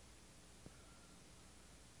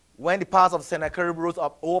 When the powers of Sennacherib rose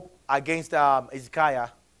up against Hezekiah,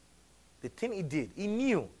 the thing he did, he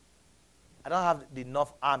knew, I don't have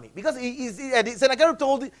enough army. Because Sennacherib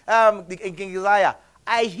told King Uzziah,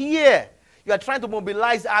 I hear you are trying to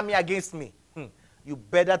mobilize the army against me. You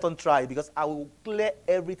better don't try, because I will clear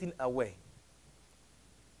everything away.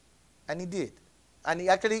 And he did. And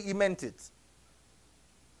he meant it.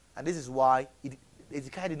 And this is why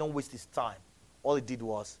Hezekiah did not waste his time. All he did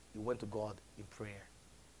was he went to God in prayer.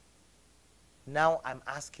 Now I'm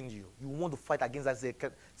asking you, you want to fight against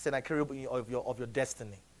that Sennacherib of your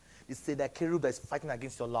destiny. The Sennacherib that is fighting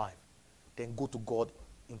against your life. Then go to God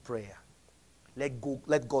in prayer. Let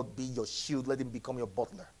God be your shield. Let him become your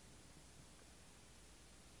butler.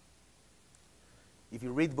 If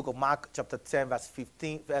you read the book of Mark chapter 10 verse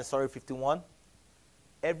 51,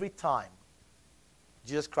 every time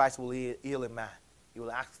Jesus Christ will heal a man, he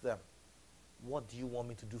will ask them, what do you want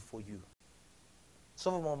me to do for you?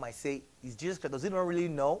 Some of them might say, is Jesus Christ, does he not really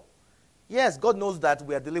know? Yes, God knows that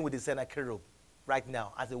we are dealing with the Sennacherib right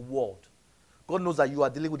now as a world. God knows that you are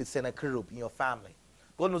dealing with the Sennacherib in your family.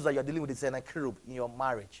 God knows that you are dealing with the Sennacherib in your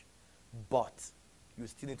marriage. But you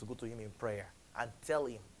still need to go to him in prayer and tell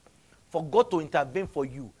him, for God to intervene for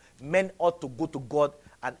you, men ought to go to God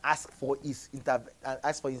and ask for his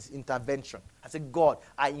intervention. I say, God,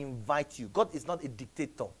 I invite you. God is not a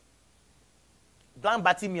dictator. Blind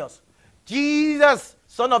Bartimaeus, Jesus,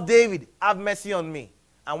 son of David, have mercy on me.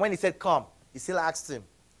 And when he said, come, he still asked him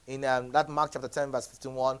in that Mark chapter 10, verse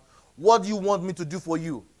 51, what do you want me to do for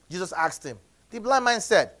you? Jesus asked him. The blind man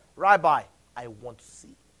said, Rabbi, I want to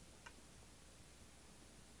see.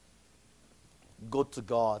 Go to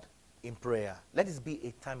God in prayer. Let this be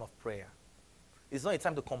a time of prayer. It's not a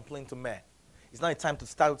time to complain to men. It's not a time to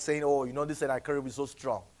start saying, oh, you know, this Sennacherib is so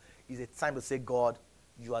strong. It's a time to say, God,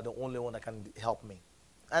 you are the only one that can help me.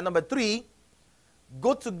 And number 3,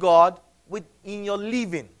 go to God in your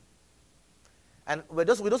living. And we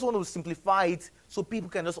just want to simplify it so people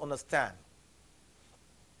can just understand.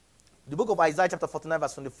 The book of Isaiah chapter 49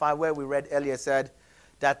 verse 25, where we read earlier, said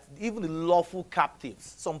that even the lawful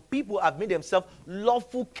captives, some people have made themselves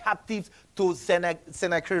lawful captives to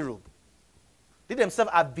Sennacherib. They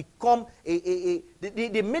themselves have become they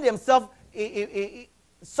made themselves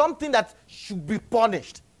something that should be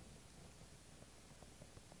punished.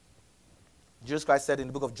 Jesus Christ said in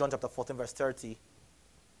the book of John chapter 14 verse 30, he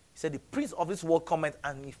said, the prince of this world cometh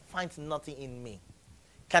and he finds nothing in me.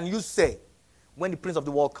 Can you say, when the prince of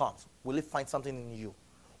the world comes, will he find something in you?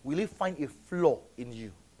 Will he find a flaw in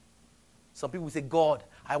you? Some people say, God,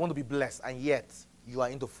 I want to be blessed, and yet you are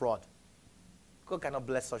into fraud. God cannot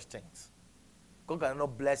bless such things. God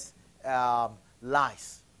cannot bless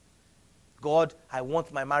lies. God, I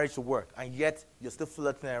want my marriage to work, and yet you're still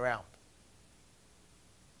flirting around.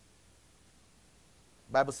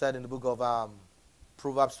 The Bible said in the book of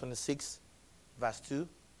Proverbs 26, verse 2,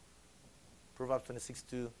 Proverbs 26,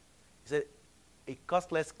 2, it said, a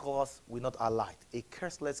curseless curse will not alight. A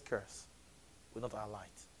curseless curse will not alight.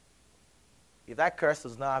 If that curse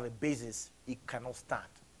does not have a basis, it cannot stand.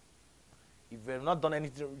 If you have not done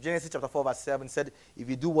anything, Genesis chapter 4 verse 7 said, if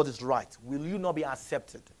you do what is right, will you not be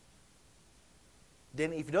accepted?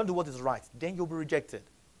 Then if you don't do what is right, then you'll be rejected.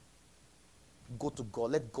 Go to God.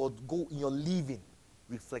 Let God go in your living.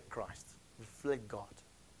 Reflect Christ. Reflect God.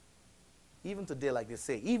 Even today, like they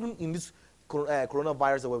say, even in this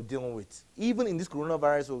coronavirus that we're dealing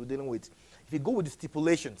with, if you go with the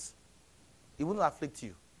stipulations, it will not afflict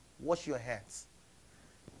you. Wash your hands.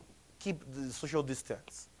 Keep the social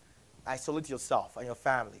distance. Isolate yourself and your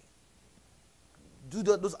family. Do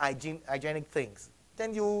those hygienic things.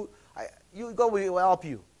 Then God will help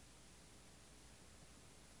you.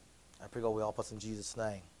 I pray God will help us in Jesus'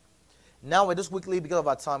 name. Now, we're just quickly, because of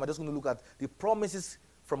our time, I'm just going to look at the promises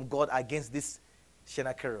from God against this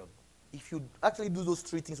Sennacherib. If you actually do those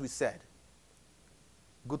 3 things we said,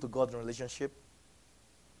 go to God in relationship,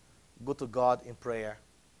 go to God in prayer,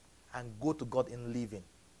 and go to God in living,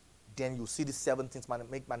 then you see these 7 things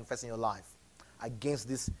make manifest in your life against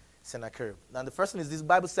this Sennacherib. Now the first one is this.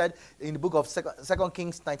 Bible said in the book of 2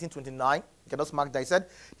 Kings 19:29, you can just mark that. It said,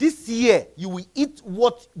 this year you will eat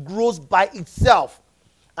what grows by itself.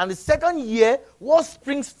 And the second year, what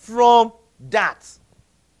springs from that.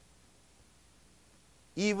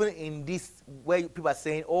 Even in this, where people are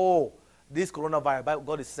saying, oh, this coronavirus,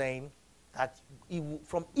 God is saying that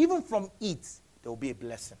even from it, there will be a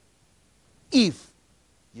blessing. If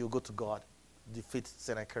you go to God, defeat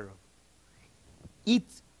Sennacherib. Eat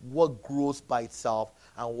what grows by itself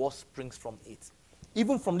and what springs from it.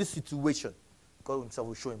 Even from this situation, God himself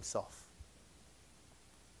will show himself.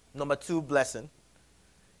 Number 2 blessing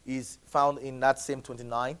is found in that same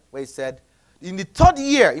 29, where he said, in the 3rd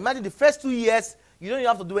year, imagine the first 2 years, you don't even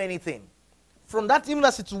have to do anything. From that, even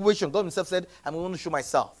that situation, God himself said, I'm going to show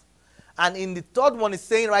myself. And in the 3rd one, he's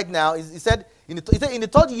saying right now, he said, in the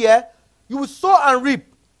 3rd year, you will sow and reap,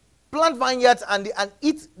 plant vineyards and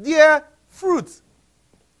eat their fruit.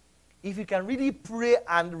 If you can really pray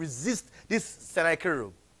and resist this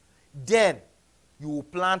Sennacherib, then you will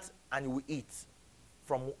plant and you will eat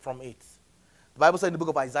from it. The Bible says in the book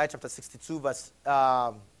of Isaiah chapter 62 verse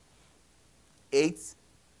 8,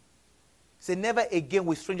 say, never again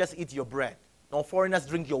will strangers eat your bread, nor foreigners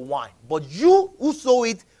drink your wine. But you who sow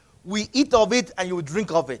it will eat of it and you will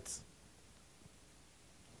drink of it.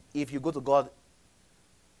 If you go to God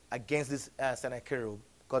against this Sennacherib,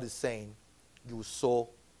 God is saying you will sow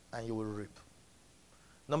and you will reap.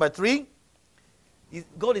 Number 3,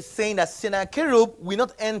 God is saying that Sennacherib will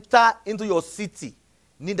not enter into your city,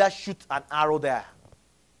 neither shoot an arrow there.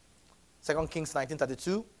 2 Kings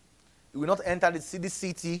 19:32, he will not enter the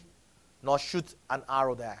city, nor shoot an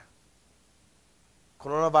arrow there.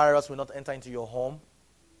 Coronavirus will not enter into your home.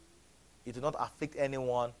 It will not afflict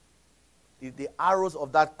anyone. The arrows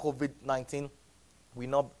of that COVID-19 will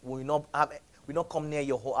not come near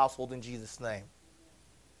your whole household in Jesus' name.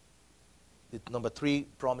 The number 3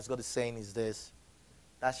 promise God is saying is this: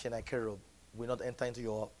 that Sennacherib will not enter into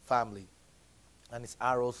your family, and his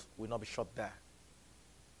arrows will not be shot there.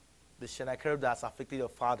 The Sennacherib that has afflicted your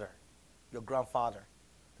father, your grandfather,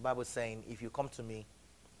 the Bible is saying, if you come to me,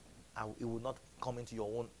 it will not come into your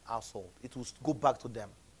own household. It will go back to them.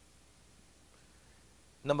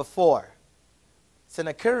 Number 4,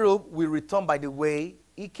 Sennacherib will return by the way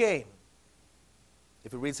he came.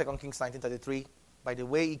 If you read 2 Kings 19:33, by the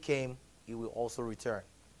way he came, he will also return.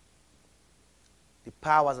 The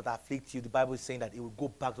powers that afflict you, the Bible is saying that it will go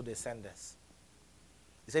back to the senders.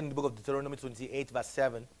 He said in the book of Deuteronomy 28 verse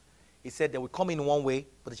 7, he said they will come in one way,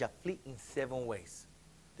 but they shall flee in 7 ways.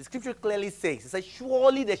 The scripture clearly says, it says,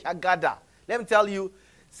 surely they shall gather. Let me tell you,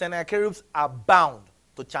 Sennacheribs are bound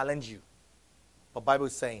to challenge you. But the Bible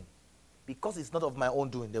is saying, because it's not of my own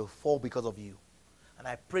doing, they will fall because of you. And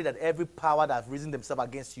I pray that every power that has risen themselves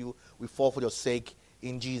against you will fall for your sake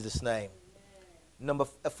in Jesus' name. Amen. Number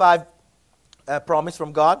 5, promise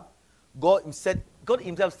from God. God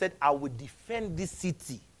himself said, I will defend this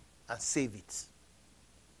city and save it.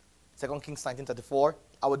 2 Kings 19:34,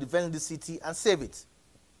 I will defend this city and save it.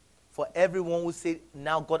 For everyone who said,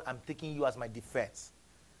 now God, I'm taking you as my defense.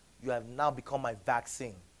 You have now become my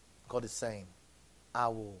vaccine. God is saying, I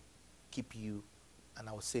will keep you and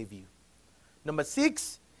I will save you. Number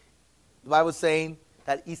 6, the Bible is saying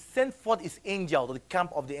that he sent forth his angel to the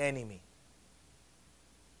camp of the enemy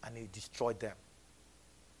and he destroyed them.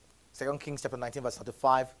 2 Kings chapter 19 verse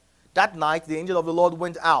 35. That night the angel of the Lord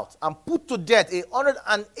went out and put to death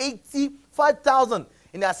 185,000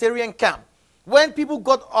 in the Assyrian camp. When people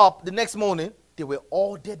got up the next morning, they were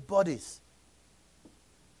all dead bodies.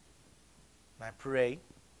 And I pray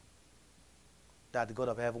that the God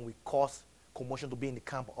of heaven will cause commotion to be in the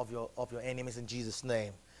camp of your enemies in Jesus'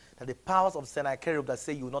 name. That the powers of Sennacherib that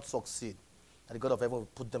say you will not succeed, that the God of heaven will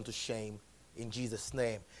put them to shame in Jesus'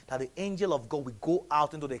 name. That the angel of God will go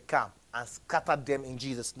out into the camp and scatter them in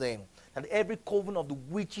Jesus' name. That every coven of the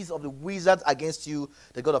witches, of the wizards against you,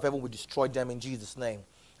 the God of heaven will destroy them in Jesus' name.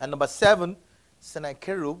 And number 7,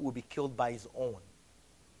 Sennacherib will be killed by his own.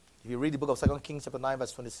 If you read the book of 2 Kings chapter 9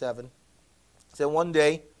 verse 27, it said one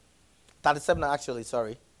day, 37 actually,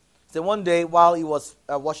 sorry. It said one day while he was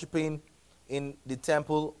worshipping in the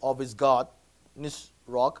temple of his god,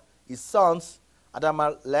 Nisroch, his sons,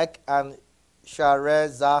 Adamalek and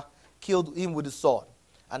Sharezah, killed him with the sword,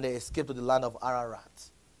 and they escaped to the land of Ararat.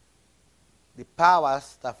 The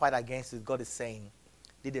powers that fight against it, God is saying,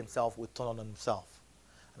 they themselves will turn on themselves.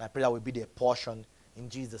 And I pray that will be their portion in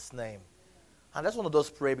Jesus' name. And I just want to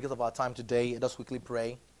just pray because of our time today. Just quickly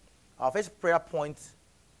pray. Our first prayer point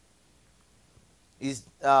is,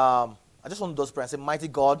 I just want to do this prayer and say, mighty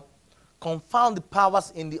God, confound the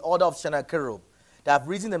powers in the order of Sennacherib that have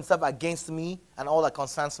risen themselves against me and all that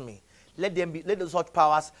concerns me. Let those such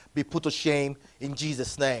powers be put to shame in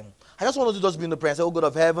Jesus' name. I just want to just be in the prayer and say, oh God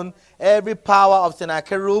of heaven, every power of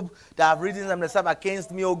Sennacherib that have risen themselves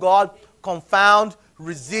against me, oh God, confound,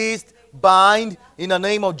 resist, bind in the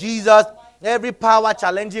name of Jesus. Every power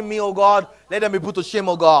challenging me, oh God, let them be put to shame,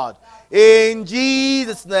 oh God. In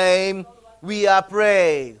Jesus' name, we are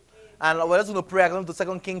prayed. And we're just going to pray according to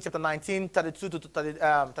 2 Kings chapter 19, 32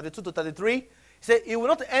 to 33. He said, he will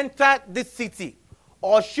not enter this city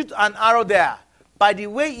or shoot an arrow there. By the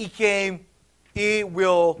way he came, he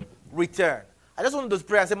will return. I just want to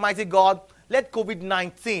pray and say, mighty God, let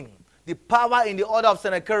COVID-19, the power in the order of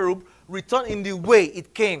Sennacherib, return in the way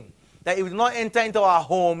it came, that it will not enter into our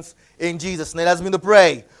homes in Jesus' name. Let's begin to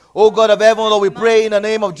pray. Oh God of heaven, Lord, we pray in the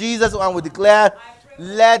name of Jesus and we declare,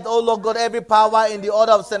 let, oh Lord God, every power in the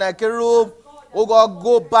order of Sennacherib, oh God,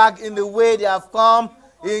 go back in the way they have come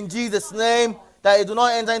in Jesus' name, that it do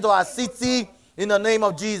not enter into our city in the name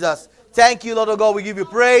of Jesus. Thank you, Lord oh God. We give you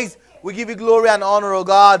praise. We give you glory and honor, oh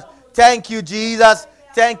God. Thank you, Jesus.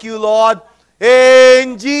 Thank you, Lord.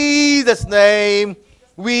 In Jesus' name,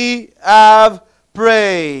 we have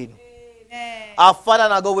prayed. Amen. Our Father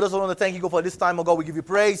and our God, we just want to thank you for this time, oh God. We give you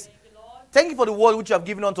praise. Thank you for the word which you have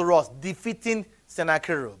given unto us, defeating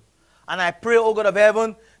Sennacherib. And I pray, oh God of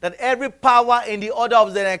heaven, that every power in the order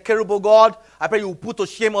of Sennacherib, oh God, I pray you will put to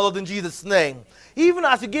shame, oh Lord, in Jesus' name. Even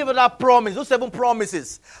as you gave us that promise, those 7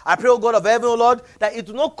 promises, I pray, oh God of heaven, oh Lord, that it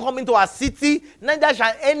will not come into our city, neither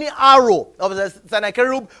shall any arrow of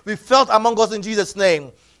Sennacherib be felt among us in Jesus'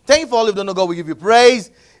 name. Thank you for all you've done, oh God. We give you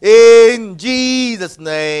praise. In Jesus'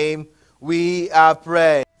 name, we have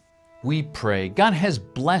prayed. We pray God has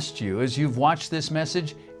blessed you as you've watched this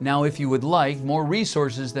message. Now, if you would like more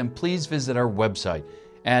resources, then please visit our website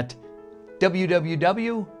at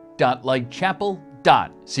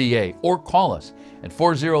www.lightchapel.ca or call us at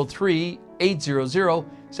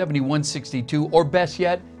 403-800-7162, or best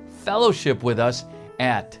yet, fellowship with us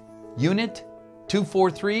at Unit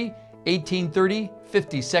 243, 1830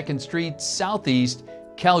 52nd Street Southeast,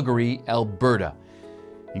 Calgary, Alberta.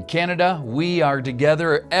 In Canada, we are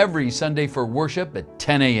together every Sunday for worship at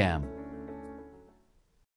 10 a.m.